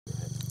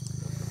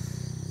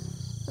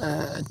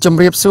Chấm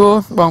riệp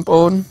xua bong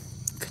ôn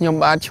nhom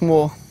ba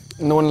chmo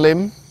non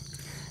lim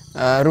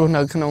rùa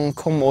nơi trong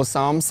không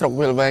Osoam sọc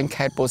về vang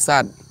khét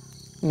Pursat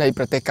ในป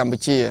ระเทศกัมพู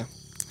ชี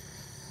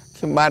ខ្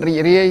ញុំបាទរីក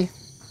រាយ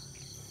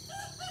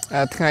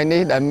ថ្ងៃ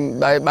នេះ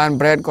ដែលបាន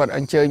bread គាត់អ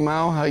ញ្ជើញម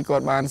កហើយគា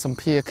ត់បានសម្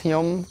ភាសខ្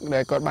ញុំដែ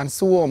លគាត់បាន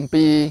សួរអំ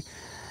ពី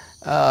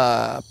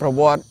ប្រ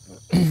វត្តិ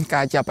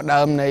ការចាប់ផ្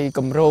ដើមនៃគ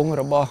ម្រោង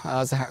របស់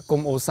សហគម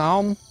ន៍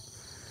Osoam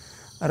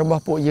រប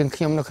ស់ពួកយើង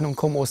ខ្ញុំនៅក្នុង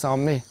ឃុំOsoam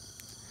នេះ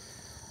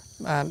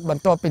បាទប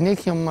ន្ទាប់ពីនេះ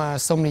ខ្ញុំ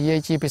សូមនិយាយ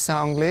ជាភាសា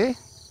អង់គ្លេស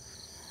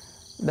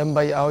ដើម្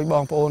បីឲ្យប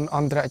ងប្អូនអ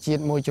ន្តរជា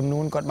តិមួយចំនួ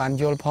នគាត់បាន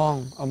យល់ផង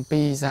អំ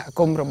ពីសហគ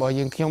មន៍របស់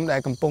យើងខ្ញុំដែល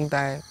កំពុង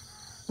តែ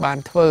បាន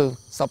ធ្វើ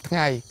សប្តាហ៍ថ្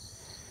ងៃ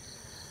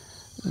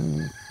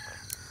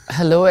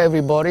Hello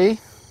everybody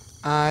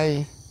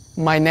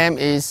my name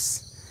is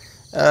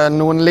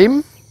Nuon Lim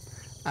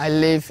I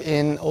live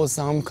in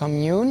Osoam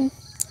Commune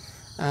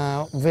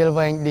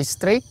Vilvang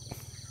district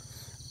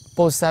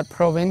Pursat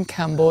province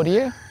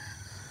Cambodia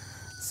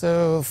So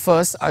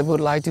first I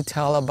would like to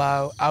tell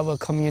about our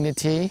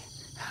community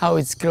how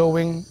it's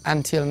growing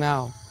until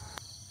now.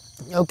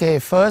 Okay,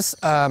 first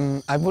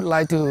I would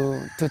like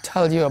to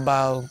tell you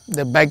about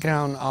the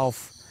background of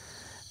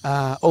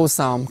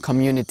Osoam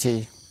community.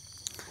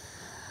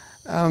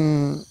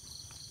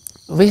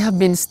 We have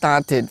been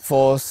started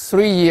for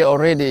 3 years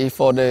already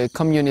for the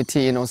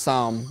community in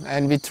Osoam,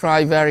 and we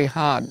try very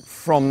hard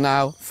from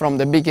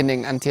the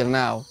beginning until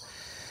now.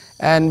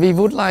 And we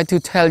would like to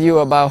tell you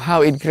about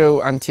how it grew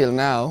until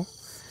now.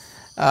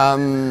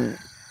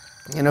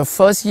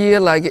 First year,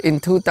 like in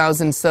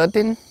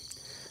 2013,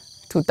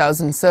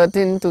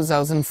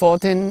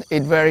 2014,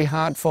 it's very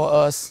hard for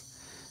us,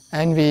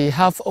 and we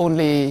have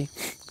only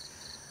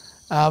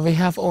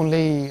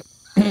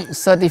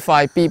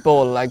 35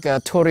 people, like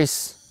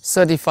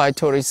certified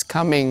tourists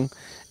coming,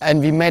 and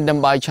we met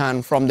them by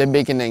chance from the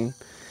beginning,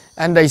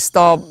 and they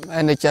stop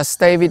and they just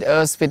stay with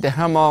us with the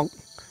hammock,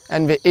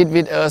 and they eat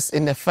with us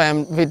in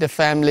with the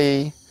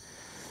family.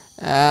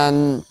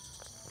 And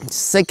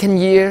second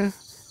year,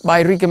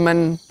 by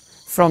recommend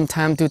from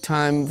time to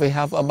time, we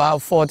have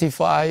about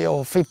 45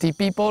 or 50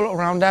 people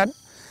around that.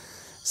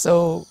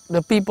 So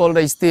the people,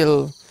 they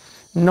still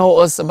know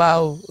us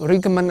about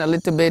recommend a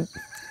little bit,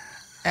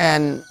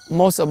 and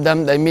most of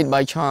them they meet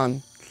by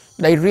chance.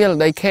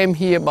 They came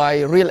here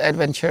by real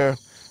adventure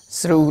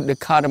through the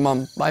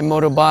Cardamom, by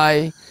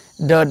motorbike,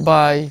 dirt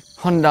bike,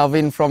 Honda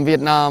Win from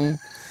Vietnam,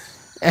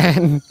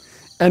 and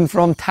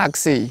from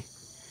taxi.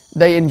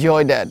 They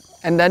enjoy that.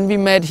 And then we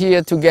met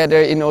here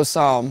together in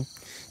Osoam,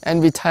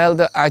 and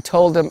I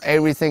told them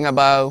everything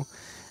about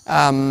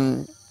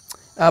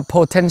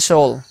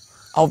potential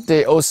of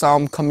the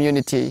Osoam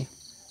community.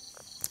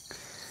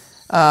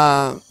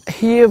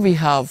 Here we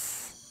have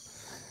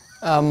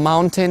a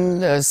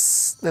mountain, the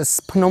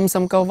Phnom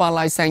Samko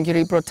Wildlife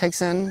Sanctuary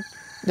Protection,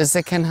 the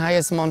second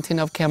highest mountain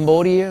of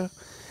Cambodia,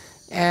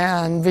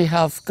 and we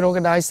have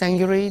Crocodile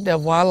Sanctuary, the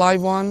wildlife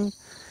one,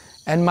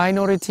 and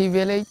minority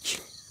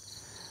village.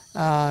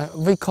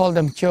 We call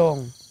them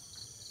Chong.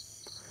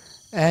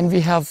 And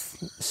we have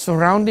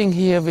surrounding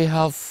here, we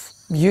have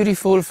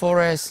beautiful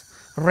forest,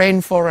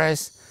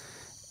 rainforest,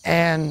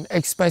 and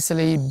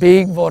especially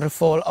big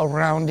waterfall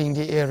surrounding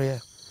the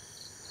area.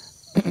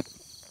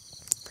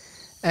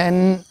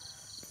 and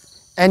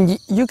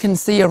you can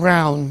see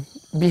around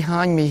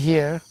behind me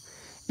here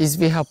is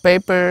we have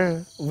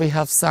paper, we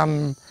have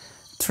some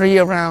tree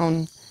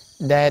around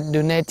that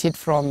donated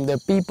from the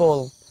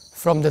people,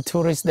 from the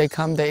tourists. They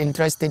come, they're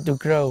interested to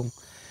grow.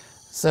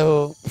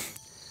 So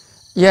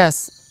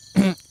yes,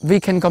 we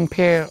can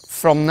compare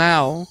from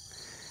now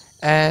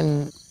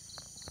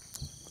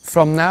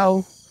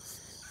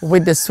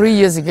with the 3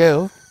 years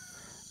ago,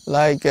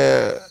 like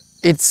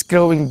it's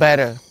growing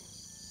better.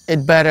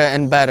 It's better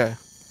and better,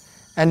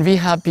 and we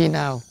happy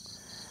now.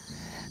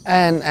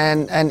 And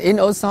in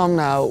Osoam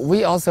now,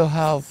 we also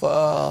have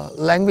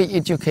language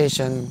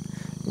education.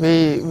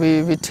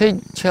 We teach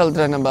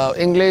children about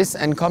English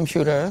and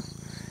computer,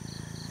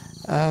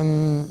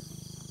 and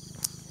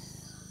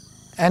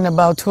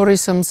about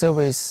tourism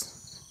service.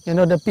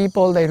 The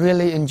people, they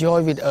really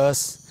enjoy with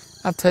us.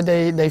 After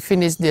they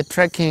finish their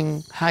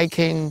trekking,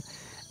 hiking,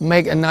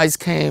 make a nice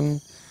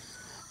camp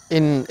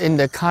in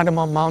the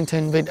Cardamom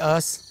mountain with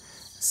us.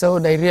 So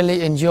they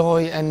really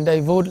enjoy, and they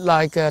would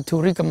like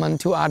to recommend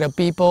to other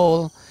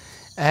people.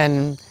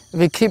 And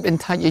we keep in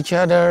touch each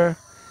other.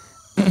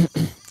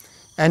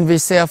 And we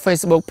share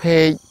Facebook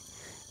page,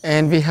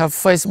 and we have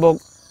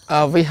Facebook,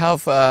 we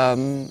have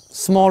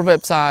small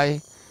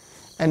website,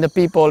 and the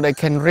people, they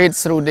can read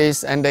through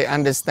this and they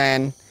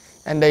understand,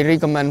 and they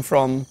recommend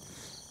from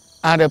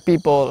other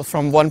people,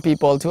 from one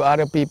people to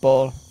other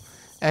people.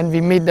 And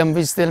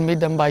we still meet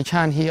them by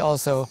chance here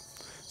also.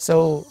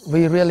 So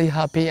we're really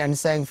happy and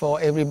thankful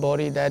for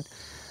everybody that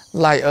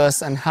like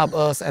us and help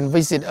us and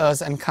visit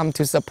us and come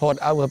to support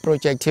our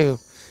project too.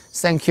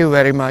 Thank you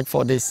very much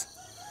for this.